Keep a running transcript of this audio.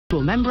to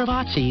a member of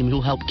our team who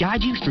will help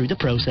guide you through the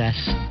process.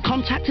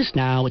 Contact us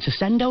now at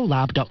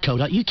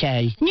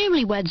ascendolab.co.uk.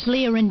 Newlyweds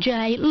Leah and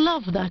Jay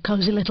love their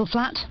cosy little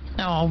flat.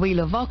 Oh, we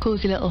love our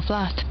cosy little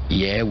flat.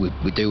 Yeah, we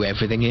do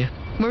everything here.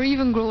 We're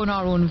even growing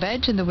our own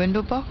veg in the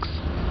window box.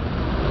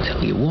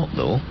 Tell you what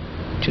though,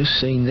 just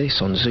seen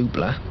this on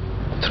Zoopla.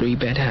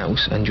 3-bed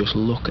house, and just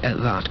look at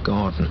that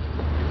garden.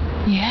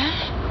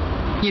 Yeah?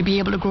 You'd be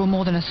able to grow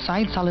more than a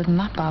side salad in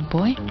that bad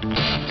boy.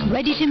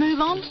 Ready to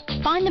move on?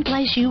 Find the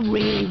place you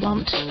really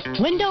want.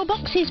 Window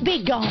boxes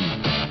be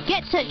gone.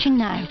 Get searching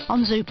now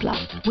on Zoopla.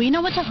 We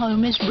know what a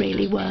home is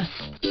really worth.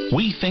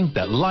 We think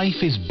that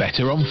life is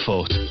better on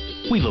foot.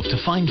 We love to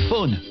find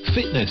fun,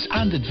 fitness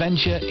and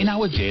adventure in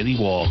our daily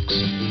walks.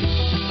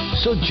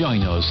 So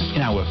join us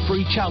in our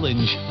free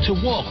challenge to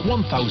walk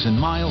 1,000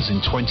 miles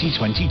in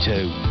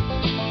 2022.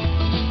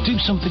 Do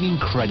something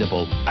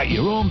incredible at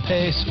your own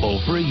pace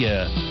over a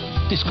year.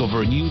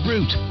 Discover a new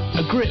route,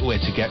 a great way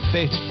to get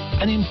fit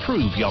and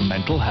improve your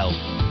mental health.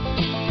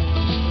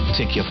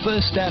 Take your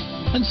first step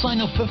and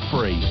sign up for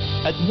free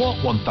at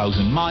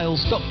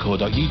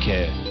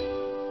walk1000miles.co.uk.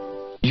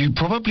 You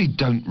probably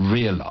don't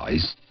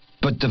realise,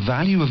 but the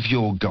value of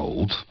your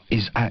gold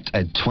is at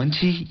a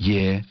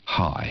 20-year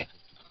high.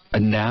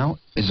 And now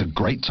is a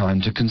great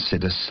time to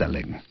consider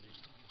selling.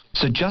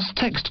 So just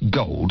text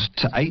GOLD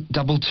to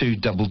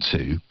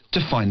 82222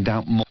 to find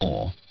out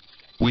more.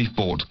 We've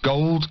bought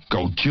gold,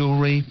 gold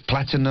jewellery,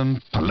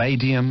 platinum,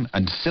 palladium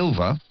and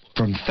silver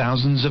from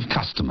thousands of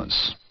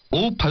customers.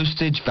 All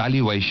postage,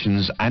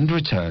 valuations and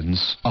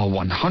returns are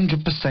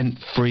 100%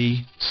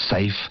 free,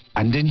 safe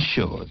and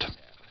insured.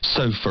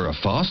 So for a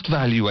fast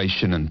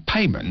valuation and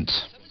payment,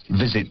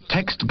 visit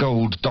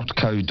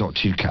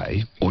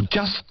textgold.co.uk or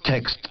just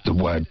text the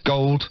word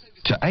gold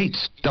to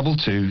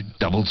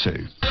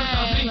 82222.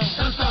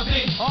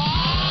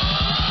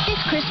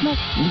 This Christmas,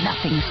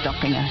 nothing's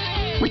stopping us.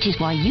 Which is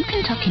why you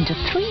can tuck into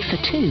 3 for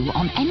 2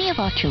 on any of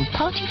our chilled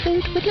party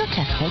food with your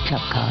Tesco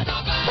Club card.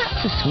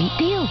 That's a sweet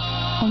deal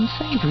on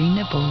savoury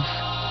nibbles.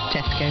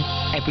 Tesco,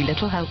 every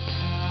little helps.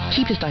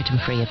 Cheapest item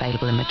free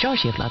available in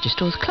majority of larger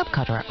stores. Club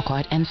card are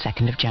required end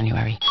 2nd of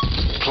January.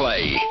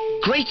 Play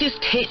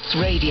Greatest Hits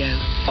Radio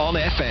on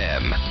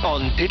FM,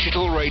 on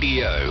digital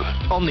radio,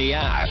 on the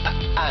app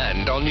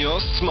and on your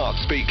smart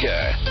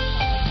speaker.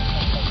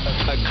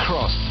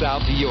 Across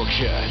South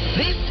Yorkshire.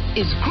 This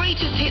is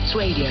Greatest Hits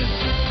Radio.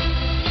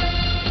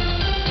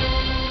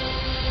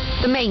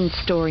 The main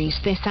stories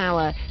this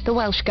hour. The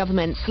Welsh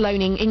Government's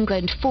loaning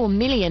England 4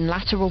 million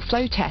lateral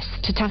flow tests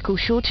to tackle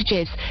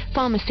shortages.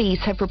 Pharmacies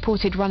have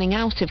reported running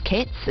out of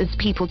kits as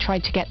people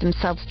tried to get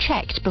themselves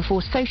checked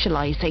before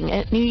socialising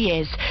at New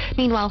Year's.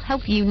 Meanwhile,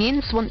 health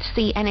unions want to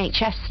see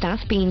NHS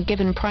staff being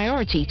given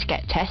priority to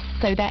get tests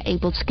so they're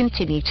able to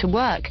continue to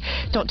work.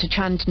 Dr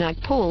Chandnag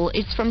Paul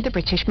is from the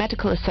British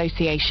Medical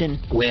Association.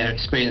 We're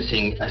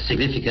experiencing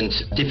significant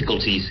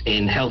difficulties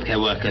in healthcare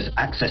workers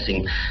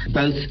accessing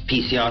both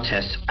PCR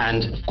tests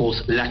and, of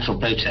course, lateral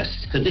flow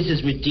tests. So this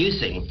is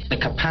reducing the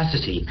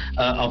capacity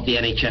of the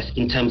NHS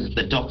in terms of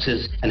the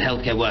doctors and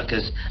healthcare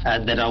workers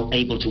that are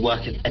able to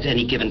work at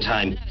any given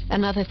time.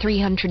 Another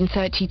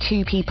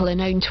 332 people are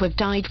known to have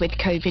died with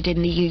COVID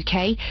in the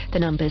UK. The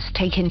numbers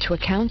take into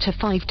account a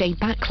 5-day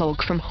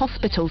backlog from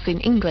hospitals in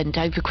England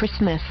over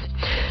Christmas.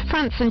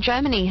 France and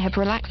Germany have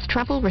relaxed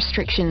travel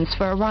restrictions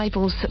for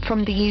arrivals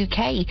from the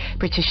UK.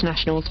 British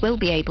nationals will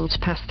be able to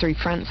pass through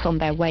France on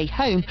their way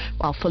home,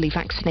 while fully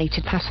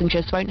vaccinated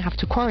passengers won't have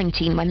to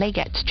quarantine when they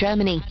get to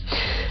Germany.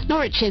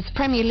 Norwich's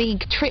Premier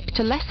League trip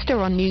to Leicester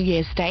on New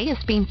Year's Day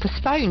has been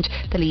postponed.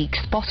 The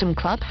league's bottom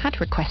club had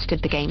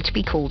requested the game to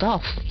be called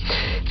off.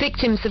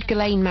 Victims of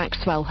Ghislaine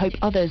Maxwell hope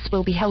others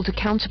will be held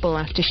accountable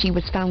after she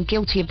was found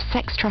guilty of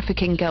sex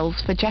trafficking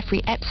girls for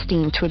Jeffrey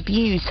Epstein to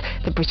abuse.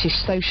 The British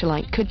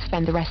socialite could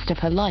spend the rest of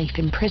her life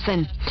in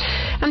prison.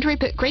 And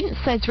Rupert Grint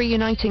says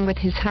reuniting with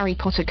his Harry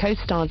Potter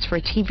co-stars for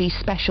a TV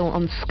special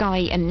on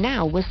Sky and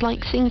Now was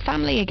like seeing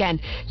family again.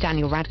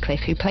 Daniel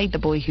Radcliffe, who played the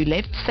boy who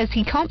lived, says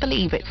he can't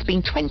believe it's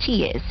been 20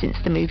 years since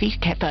the movie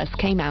first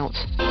came out.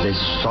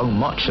 There's so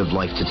much of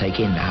life to take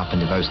in that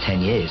happened in those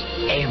 10 years.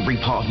 Every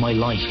part of my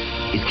life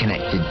is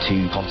connected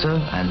to Potter,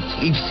 and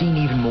you've seen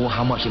even more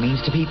how much it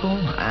means to people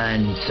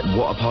and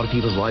what a part of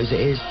people's lives it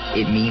is.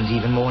 It means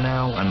even more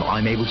now, and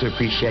I'm able to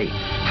appreciate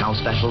how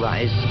special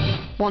that is.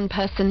 One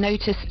person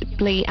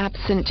noticeably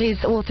absent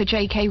is author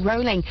J.K.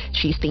 Rowling.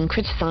 She's been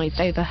criticised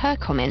over her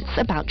comments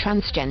about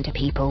transgender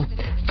people.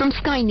 From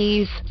Sky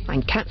News,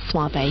 I'm Kat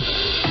Suave.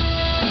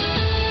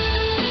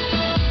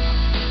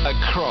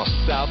 Across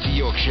South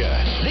Yorkshire.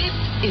 This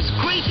is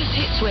Greatest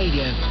Hits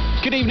Radio.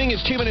 Good evening,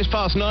 it's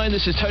 9:02.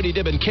 This is Tony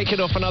Dibben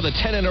kicking off another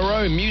 10 in a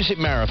row music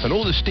marathon.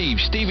 All the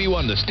Steves, Stevie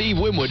Wonder, Steve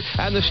Winwood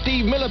and the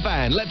Steve Miller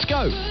Band. Let's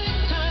go.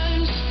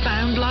 Times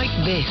sound like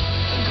this.